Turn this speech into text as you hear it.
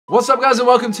What's up guys and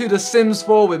welcome to The Sims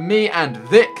 4 with me and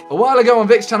Vic. A while ago on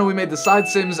Vic's channel we made the side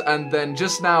sims, and then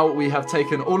just now we have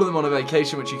taken all of them on a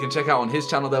vacation, which you can check out on his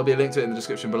channel. There'll be a link to it in the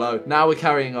description below. Now we're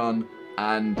carrying on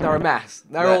and... they're a mess.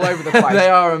 They're all over the place. They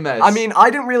are a mess. I mean, I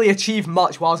didn't really achieve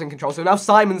much while I was in control, so now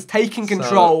Simon's taking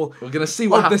control we're gonna see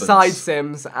what of happens. the side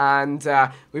sims, and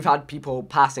we've had people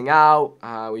passing out,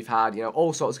 we've had, you know,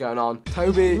 all sorts going on.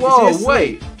 Toby... Whoa,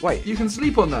 wait. Wait. You can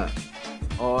sleep on that.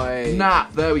 Oi.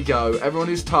 Nap, there we go. Everyone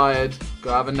who's tired, go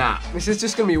have a nap. This is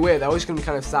just going to be weird. They're all just going to be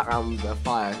kind of sat around the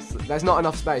fire. There's not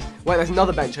enough space. Wait, there's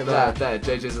another bench over there. There,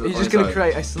 JJ's on You're just going to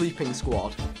create a sleeping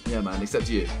squad. Yeah, man, except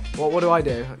you. What do I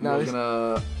do? No, We're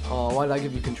gonna... Oh, why did I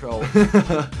give you control?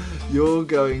 You're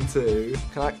going to...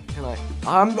 Can I?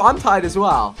 I'm tired as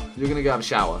well. You're gonna go have a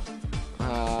shower.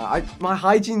 My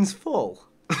hygiene's full.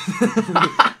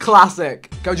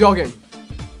 Classic. Go jogging.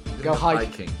 Go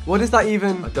hiking. What is that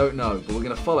even? I don't know, but we're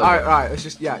gonna follow. Alright, let's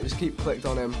just keep clicked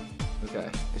on him. Okay.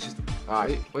 It's just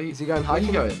alright. Is he going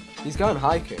hiking? Where are you going? He's going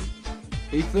hiking.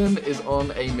 Ethan is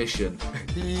on a mission.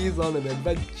 He's on an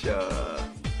adventure.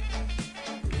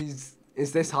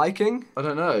 Is this hiking? I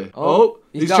don't know. Oh,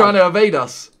 he's trying to evade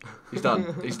us. He's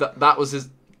done. He's done. That was his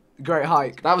great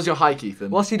hike. That was your hike, Ethan.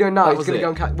 What's he doing now? That He's gonna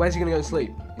go and where's he gonna go and sleep?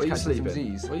 Where are you sleeping? Where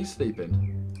are you sleeping?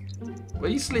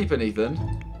 Where are you sleeping,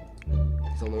 Ethan?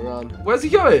 He's on the run. Where's he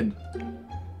going?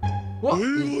 What?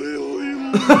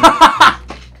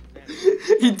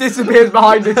 He disappears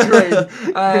behind a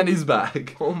tree. And he's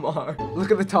back. Oh my.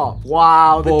 Look at the top.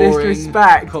 Wow, the Boring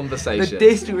disrespect. Conversation. The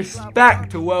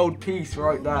disrespect to world peace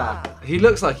right there. He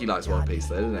looks like he likes world peace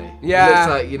though, doesn't he? Yeah. He looks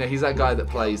like, you know, he's that guy that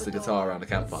plays the guitar around a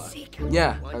campfire.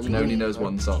 Yeah. And only knows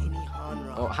one song.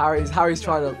 Oh, Harry's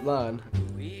trying to learn.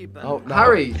 Oh, no.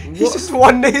 Harry, He's just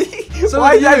wandering. So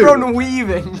why is you. everyone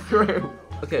weaving through?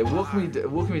 Okay, what can we do?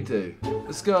 What can we do?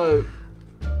 Let's go.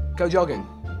 Go jogging.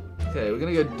 Okay, we're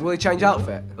gonna go. Will he change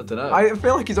outfit? I don't know. I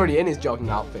feel like he's already in his jogging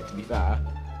outfit, to be fair.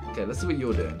 Okay, let's see what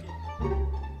you're doing.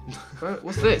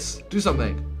 What's this? Do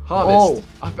something. Harvest. Oh,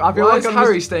 I feel Why like is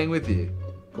Harry staying with you?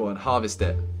 Go on, harvest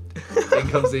it. In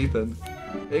comes Ethan.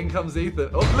 In comes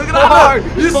Ethan. Oh, look at that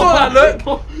look! You saw that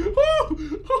look!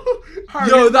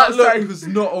 Yo, that look was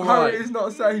not alright. Harry is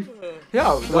not safe.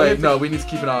 Yo, wait, no, we need to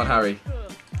keep an eye on Harry.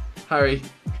 Harry,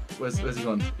 where's he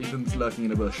gone? Ethan's lurking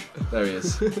in a bush. There he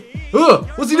is. Oh,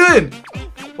 what's he doing?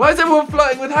 Why is everyone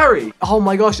flirting with Harry? Oh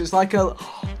my gosh, it's like a...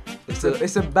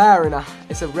 It's a bear in a...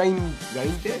 It's a reindeer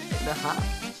in a hat.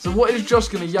 So what is Josh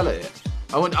gonna yell at it?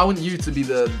 I want you to be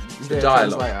the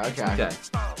dialogue. Okay.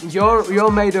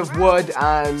 You're made of wood,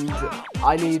 and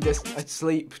I need a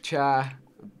sleep chair.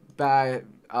 Bear.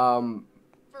 I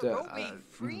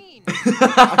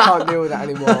can't deal with that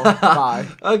anymore. Bye.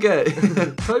 Okay.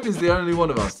 Toby's the only one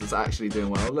of us that's actually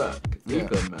doing well. Look, yeah.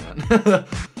 Ethan, man.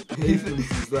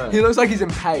 Ethan's there. He looks like he's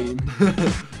in pain.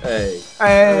 Hey.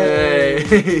 Hey.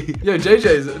 Yo,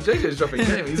 JJ's dropping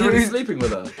game. He's already sleeping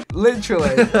with her.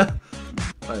 Literally.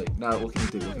 Wait, now what can you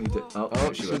do? What can you do?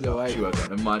 Oh, she woke awake. up. She woke up.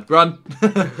 Never mind. Run.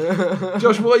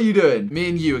 Josh, what are you doing? Me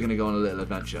and you are gonna go on a little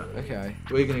adventure. Okay.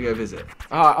 We're gonna go visit.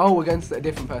 Alright. Oh, we're going to a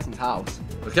different person's house.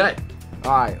 Okay.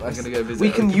 Alright, we're gonna go visit.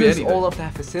 We can use all of their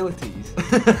facilities.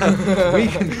 We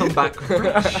can come back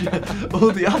fresh. All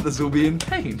the others will be in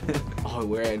pain. Oh,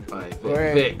 we're in. Right, We're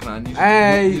in. Vic, man.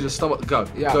 You just stop. Go.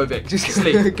 Yeah. Go, Vic. Just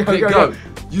sleep. Vic, go.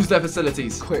 Use their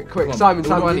facilities. Quick. Simon. Simon,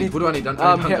 What do I need? What do I need?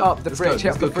 Hit up the fridge.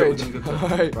 Hit up the fridge. We're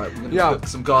gonna cook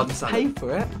some garden salad. Pay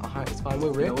for it. Alright, it's fine.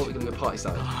 We're rich. You know what? We're gonna go party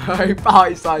salad. Alright,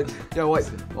 party salad. Yo, wait.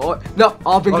 What? No,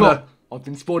 I've been caught. No. I've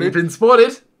been spotted. You've been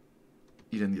spotted.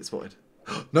 You didn't get spotted.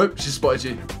 Nope, she spotted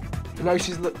you. No,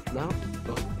 she's no.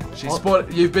 She's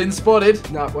spotted. You've been spotted.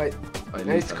 No, wait.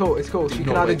 No, it's cool. It's cool. She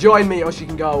can not either wake join me or she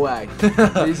can go away.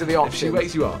 These are the options. If she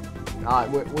wakes you up. Alright,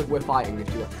 we're fighting if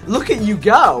you want. Look at you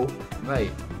go.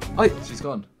 Mate. She's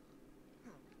gone.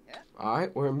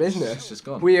 Alright, we're in business. She's just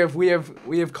gone. We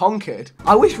have conquered.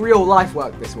 I wish real life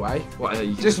worked this way. What?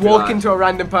 You just walk into a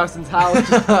random person's house,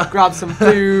 just grab some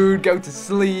food, go to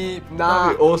sleep. Nah.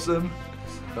 That'd be awesome.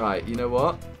 Right, you know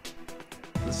what?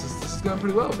 This is going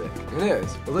pretty well, Vic. It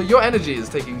is. Although your energy is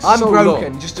taking I'm so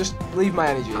broken. long. Just leave my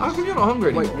energy. How come you're not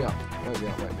hungry anymore? Wake me up. Wake me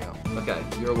up. Okay,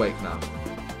 you're awake now.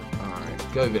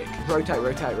 Alright. Go, Vic.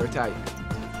 Rotate.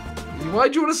 Why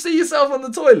do you want to see yourself on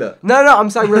the toilet? No, I'm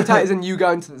saying rotate as in you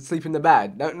going to sleep in the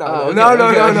bed. No.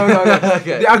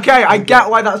 Okay. Okay, I get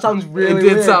why that sounds really weird.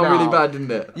 It did sound now. really bad,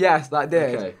 didn't it? Yes, that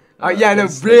did. Okay. Yeah, no,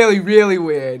 really, really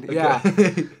weird. Okay. Yeah.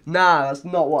 Nah, that's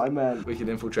not what I meant. We can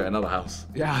infiltrate another house.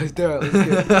 Yeah, let's do it. Let's do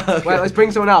it. Okay. Wait, let's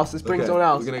bring someone else. Let's bring Okay, someone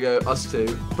else. We're gonna go us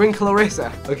two. Bring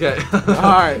Clarissa. Okay.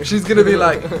 Alright. She's gonna be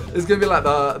like, it's gonna be like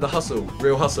the hustle,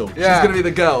 real hustle. Yeah. She's gonna be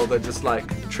the girl that just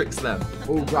like tricks them.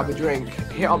 Oh, grab a drink.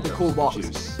 Hit up the cool box.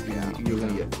 Juice. Yeah. You're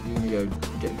gonna go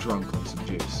get drunk on some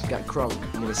juice. Get crunk.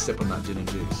 I'm gonna sip on that gin and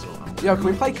juice. Yo, can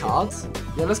we play cards?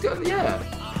 Yeah, let's go. Yeah.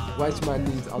 Where's my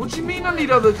need? What do you mean I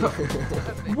need other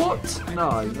What?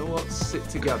 No, you know what? Sit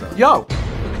together. Yo!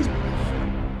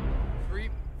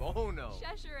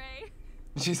 Cheshire.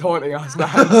 She's haunting us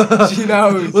now. She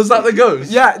knows. Was that the ghost?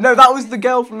 Yeah, no, that was the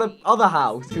girl from the other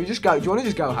house. Can we just go? Do you want to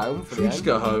just go home? Should we just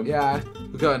go home? Yeah.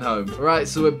 We're going home. Alright,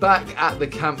 so we're back at the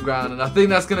campground, and I think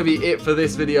that's going to be it for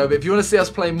this video. But if you want to see us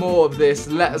play more of this,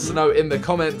 let us know in the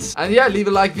comments. And yeah, leave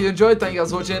a like if you enjoyed. Thank you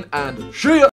guys for watching, and see ya!